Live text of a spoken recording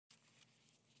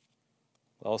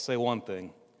I'll say one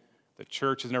thing. The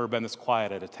church has never been this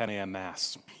quiet at a 10 a.m.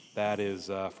 Mass. That is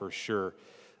for sure.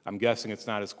 I'm guessing it's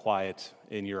not as quiet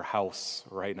in your house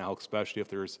right now, especially if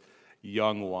there's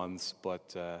young ones,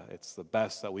 but it's the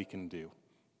best that we can do,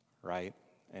 right?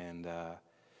 And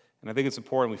I think it's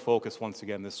important we focus once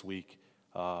again this week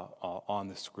on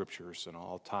the Scriptures, and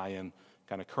I'll tie in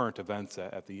kind of current events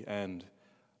at the end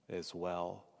as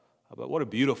well. But what a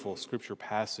beautiful Scripture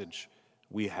passage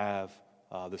we have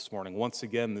this morning. Once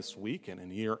again this week, and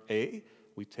in year A,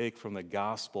 we take from the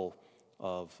Gospel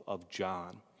of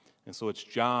John. And so it's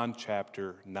John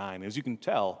chapter 9. As you can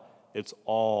tell, it's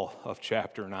all of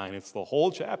chapter 9. It's the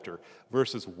whole chapter,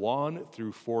 verses 1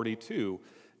 through 42.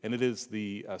 And it is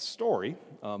the story,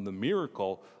 the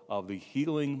miracle of the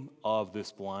healing of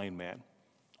this blind man.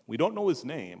 We don't know his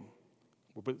name,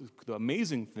 but the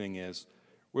amazing thing is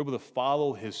we're able to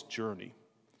follow his journey,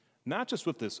 not just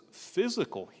with this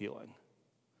physical healing,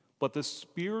 but the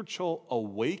spiritual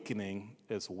awakening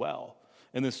as well,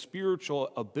 and the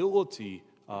spiritual ability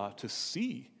to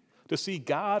see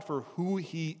God for who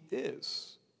he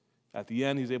is. At the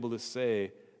end, he's able to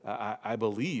say, I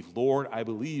believe, Lord, I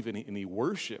believe, and he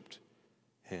worshiped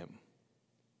him.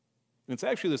 And it's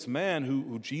actually this man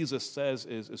who Jesus says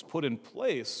is put in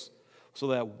place so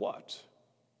that what?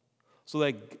 So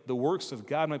that the works of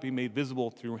God might be made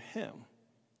visible through him.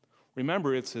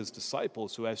 Remember, it's his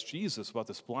disciples who asked Jesus about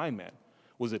this blind man.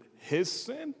 Was it his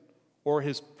sin or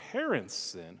his parents'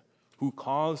 sin who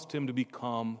caused him to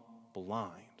become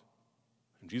blind?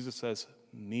 And Jesus says,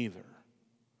 neither.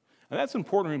 And that's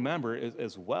important to remember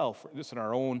as well, just in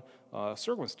our own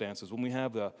circumstances. When we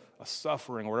have a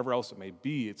suffering or whatever else it may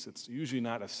be, it's usually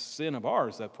not a sin of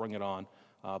ours that bring it on,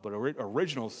 but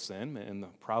original sin and the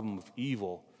problem of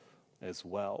evil as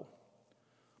well.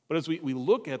 But as we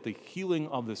look at the healing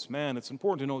of this man, it's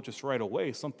important to note just right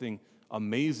away something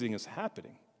amazing is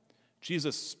happening.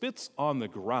 Jesus spits on the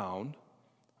ground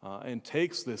and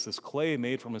takes this clay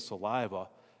made from his saliva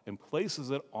and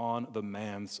places it on the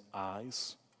man's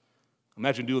eyes.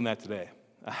 Imagine doing that today.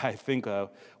 I think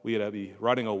we'd be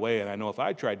running away, and I know if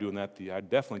I tried doing that, I'd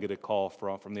definitely get a call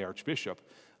from the Archbishop,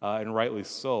 and rightly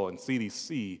so, and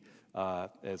CDC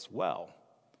as well.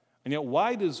 And yet,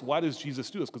 why does Jesus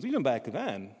do this? Because even back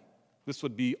then, this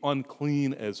would be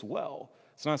unclean as well.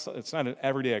 It's not an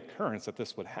everyday occurrence that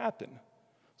this would happen.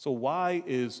 So why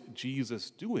is Jesus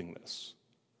doing this?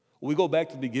 Well, we go back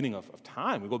to the beginning of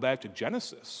time. We go back to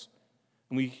Genesis.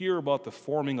 And we hear about the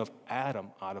forming of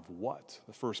Adam out of what?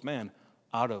 The first man,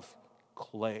 out of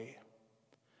clay.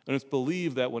 And it's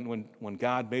believed that when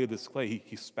God made this clay,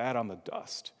 he spat on the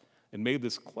dust and made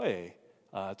this clay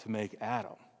to make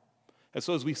Adam. And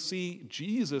so as we see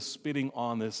Jesus spitting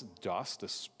on this dust,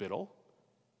 this spittle,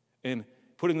 and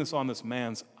putting this on this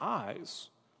man's eyes,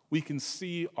 we can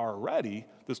see already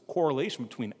this correlation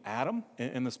between Adam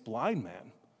and this blind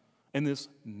man, and this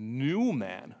new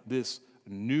man, this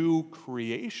new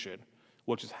creation,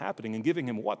 which is happening, and giving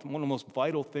him what? One of the most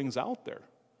vital things out there,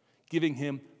 giving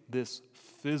him this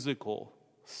physical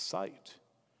sight.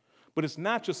 But it's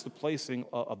not just the placing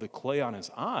of the clay on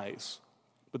his eyes,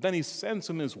 but then he sends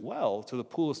him as well to the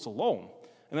pool of Siloam.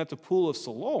 And at the pool of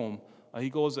Siloam, he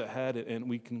goes ahead, and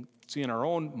we can see in our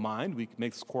own mind, we can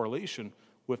make this correlation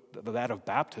with that of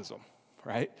baptism,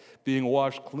 right? Being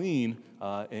washed clean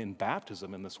in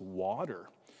baptism in this water.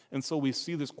 And so we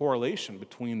see this correlation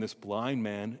between this blind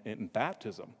man and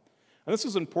baptism. And this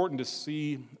is important to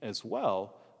see as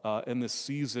well in this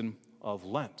season of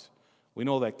Lent. We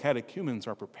know that catechumens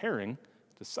are preparing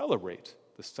to celebrate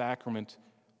the sacrament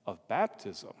of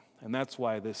baptism. And that's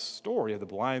why this story of the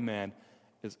blind man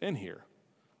is in here.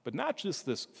 But not just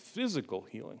this physical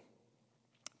healing,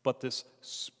 but this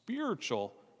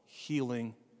spiritual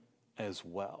healing as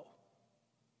well.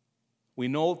 We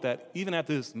know that even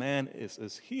after this man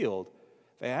is healed,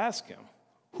 they ask him,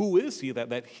 who is he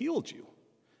that healed you?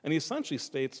 And he essentially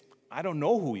states, I don't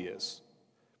know who he is.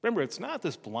 Remember, it's not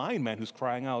this blind man who's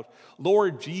crying out,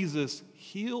 Lord Jesus,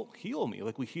 heal me,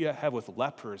 like we have with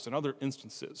lepers and other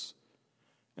instances.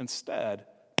 Instead,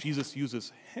 Jesus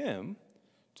uses him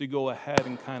to go ahead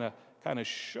and kind of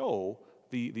show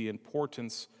the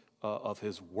importance of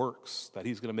his works that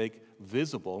he's going to make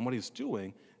visible. And what he's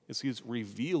doing is he's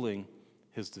revealing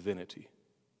his divinity.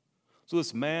 So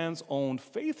this man's own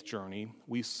faith journey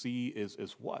we see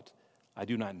is what? I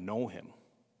do not know him.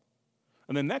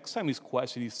 And the next time he's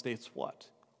questioned, he states what?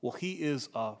 Well, he is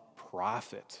a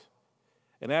prophet.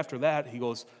 And after that, he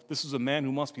goes, this is a man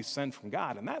who must be sent from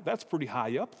God. And that's pretty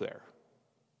high up there.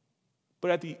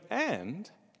 But at the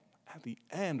end,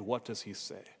 what does he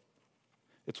say?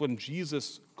 It's when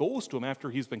Jesus goes to him after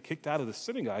he's been kicked out of the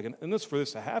synagogue, and this for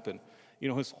this to happen,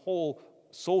 his whole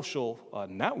social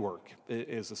network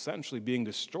is essentially being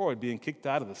destroyed, being kicked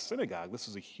out of the synagogue. This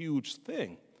is a huge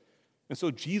thing. And so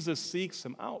Jesus seeks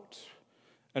him out,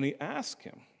 and he asks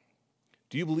him,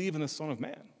 "Do you believe in the Son of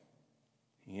Man?"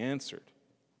 He answered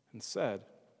and said,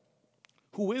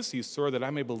 "Who is he, sir, that I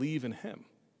may believe in him?"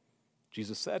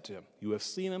 Jesus said to him, "You have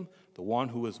seen him, the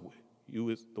one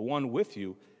with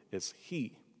you is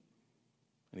he."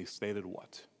 And he stated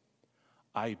what?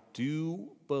 "I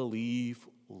do believe,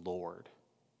 Lord."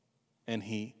 And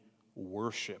he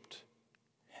worshiped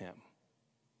him.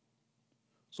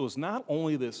 So it's not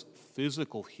only this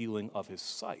physical healing of his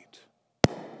sight,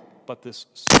 but this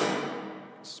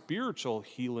spiritual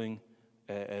healing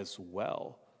as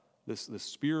well. This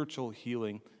spiritual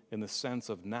healing in the sense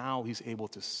of now he's able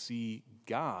to see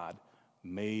God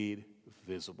made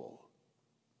visible.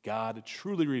 God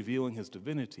truly revealing his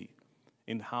divinity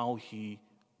in how he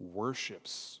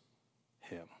worships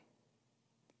him.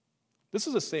 This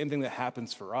is the same thing that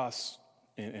happens for us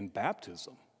in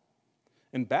baptism.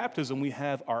 In baptism, we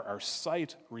have our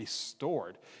sight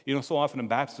restored. So often in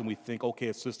baptism, we think, okay,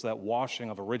 it's just that washing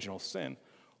of original sin,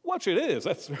 which it is.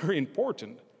 That's very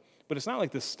important. But it's not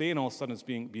like this stain all of a sudden is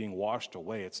being washed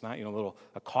away. It's not,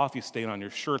 a coffee stain on your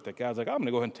shirt that God's like, I'm going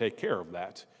to go ahead and take care of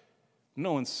that.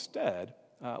 No, instead,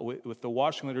 with the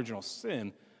washing of the original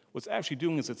sin, what's actually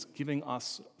doing is it's giving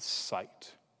us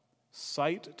sight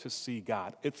to see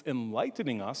God. It's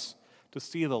enlightening us to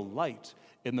see the light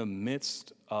in the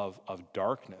midst of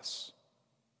darkness.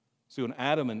 See, when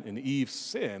Adam and Eve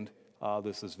sinned,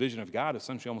 this vision of God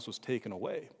essentially almost was taken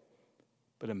away.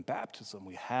 But in baptism,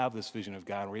 we have this vision of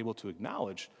God, and we're able to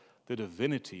acknowledge the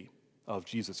divinity of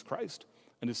Jesus Christ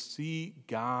and to see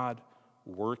God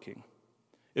working.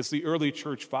 It's the early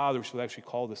church fathers who actually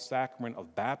call the sacrament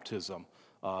of baptism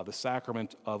the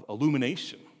sacrament of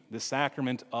illumination, the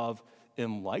sacrament of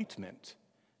enlightenment.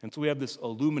 And so we have this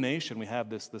illumination, we have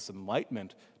this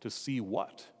enlightenment to see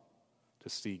what? To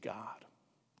see God.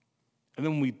 And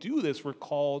then when we do this, we're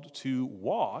called to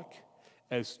walk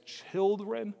as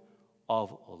children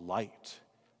of light.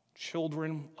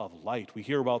 Children of light. We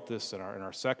hear about this in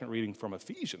our second reading from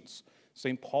Ephesians.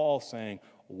 St. Paul saying,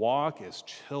 walk as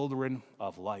children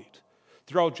of light.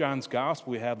 Throughout John's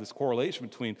gospel, we have this correlation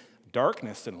between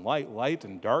darkness and light, light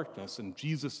and darkness. And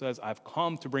Jesus says, I've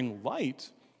come to bring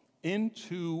light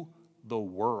into the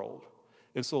world.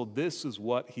 And so this is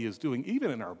what he is doing.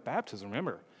 Even in our baptism,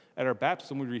 remember, at our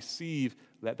baptism we receive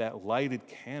that lighted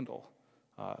candle.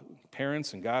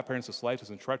 Parents and godparents, this light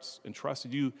has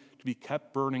entrusted you to be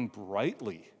kept burning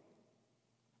brightly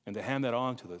and to hand that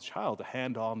on to the child, to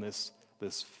hand on this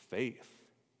faith.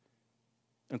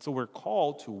 And so we're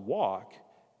called to walk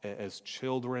as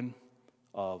children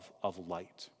of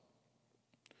light.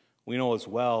 We know as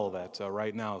well that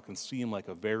right now it can seem like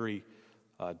a very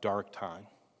dark time.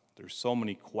 There's so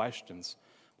many questions.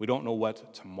 We don't know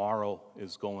what tomorrow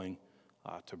is going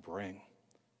to bring.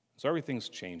 So everything's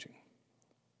changing.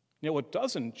 Yet what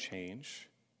doesn't change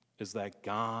is that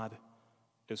God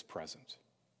is present,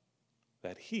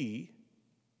 that he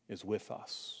is with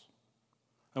us.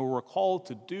 And what we're called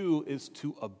to do is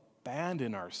to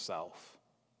abandon ourselves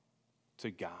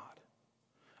to God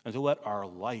and to let our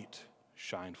light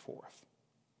shine forth.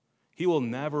 He will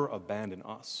never abandon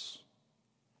us.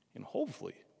 And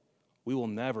hopefully, we will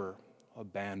never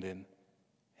abandon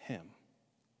him.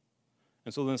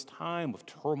 And so in this time of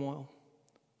turmoil,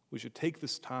 we should take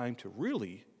this time to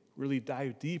really, really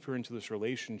dive deeper into this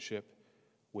relationship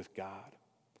with God.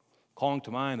 Calling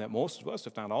to mind that most of us,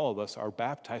 if not all of us, are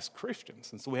baptized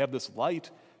Christians. And so we have this light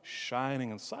shining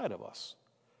inside of us.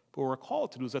 But what we're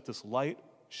called to do is let this light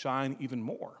shine even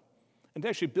more and to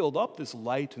actually build up this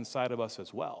light inside of us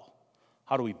as well.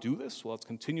 How do we do this? Well, it's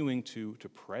continuing to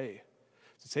pray,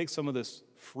 to take some of this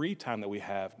free time that we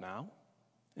have now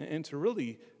and to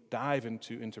really dive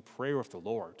into prayer with the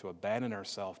Lord, to abandon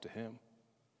ourselves to him,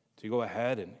 to go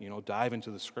ahead and dive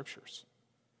into the scriptures,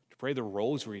 to pray the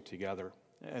rosary together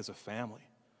as a family,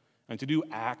 and to do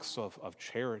acts of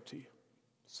charity,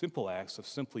 simple acts of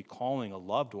simply calling a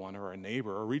loved one or a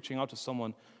neighbor or reaching out to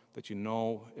someone that you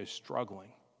know is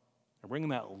struggling and bringing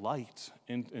that light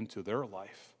into their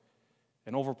life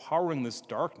and overpowering this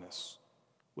darkness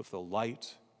with the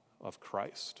light of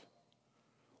Christ.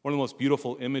 One of the most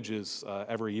beautiful images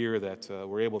every year that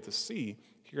we're able to see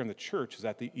here in the church is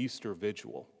at the Easter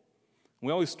Vigil.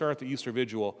 We always start the Easter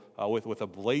Vigil with a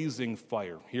blazing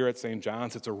fire. Here at St.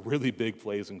 John's, it's a really big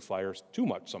blazing fire. It's too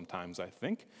much sometimes, I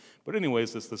think. But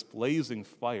anyways, it's this blazing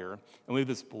fire, and we have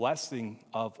this blessing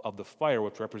of the fire,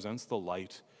 which represents the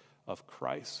light of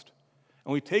Christ.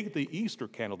 And we take the Easter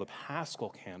candle, the Paschal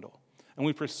candle, and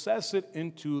we process it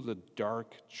into the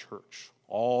dark church.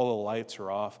 All the lights are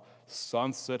off.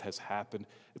 Sunset has happened.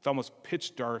 It's almost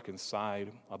pitch dark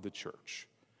inside of the church.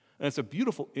 And it's a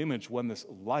beautiful image when this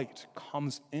light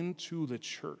comes into the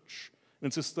church. And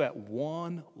it's just that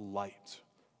one light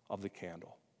of the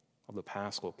candle, of the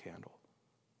Paschal candle.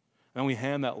 And we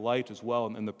hand that light as well,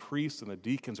 and the priests and the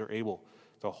deacons are able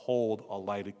to hold a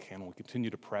lighted candle. We continue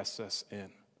to press this in.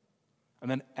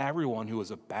 And then everyone who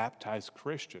is a baptized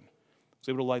Christian is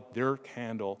able to light their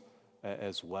candle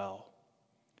as well.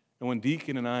 And when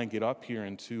Deacon and I get up here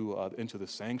into the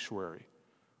sanctuary,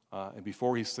 and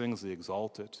before he sings the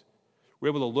Exalted, we're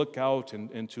able to look out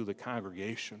into the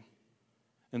congregation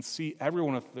and see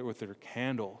everyone with their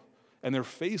candle and their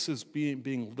faces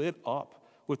being lit up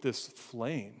with this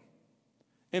flame.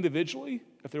 Individually,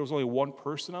 if there was only one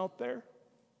person out there,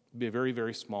 it'd be a very,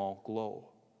 very small glow.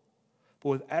 But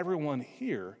with everyone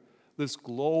here, this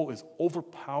glow is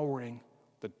overpowering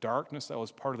the darkness that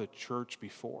was part of the church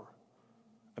before.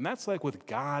 And that's like with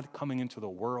God coming into the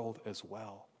world as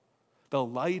well. The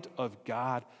light of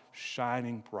God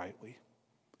shining brightly.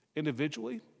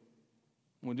 Individually,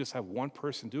 when we just have one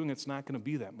person doing it, it's not going to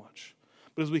be that much.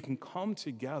 But as we can come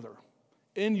together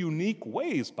in unique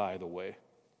ways, by the way,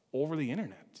 over the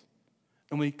internet,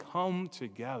 and we come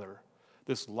together,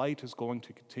 this light is going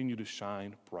to continue to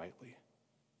shine brightly.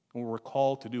 And what we're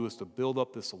called to do is to build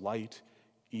up this light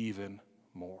even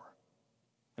more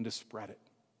and to spread it.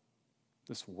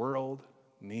 This world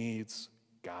needs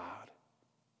God.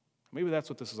 Maybe that's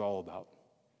what this is all about.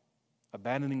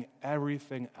 Abandoning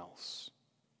everything else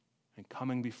and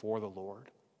coming before the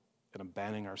Lord and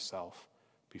abandoning ourselves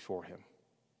before Him.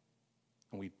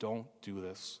 And we don't do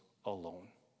this alone,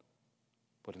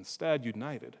 but instead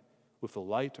united with the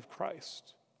light of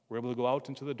Christ. We're able to go out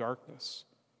into the darkness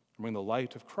and bring the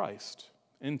light of Christ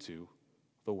into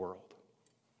the world.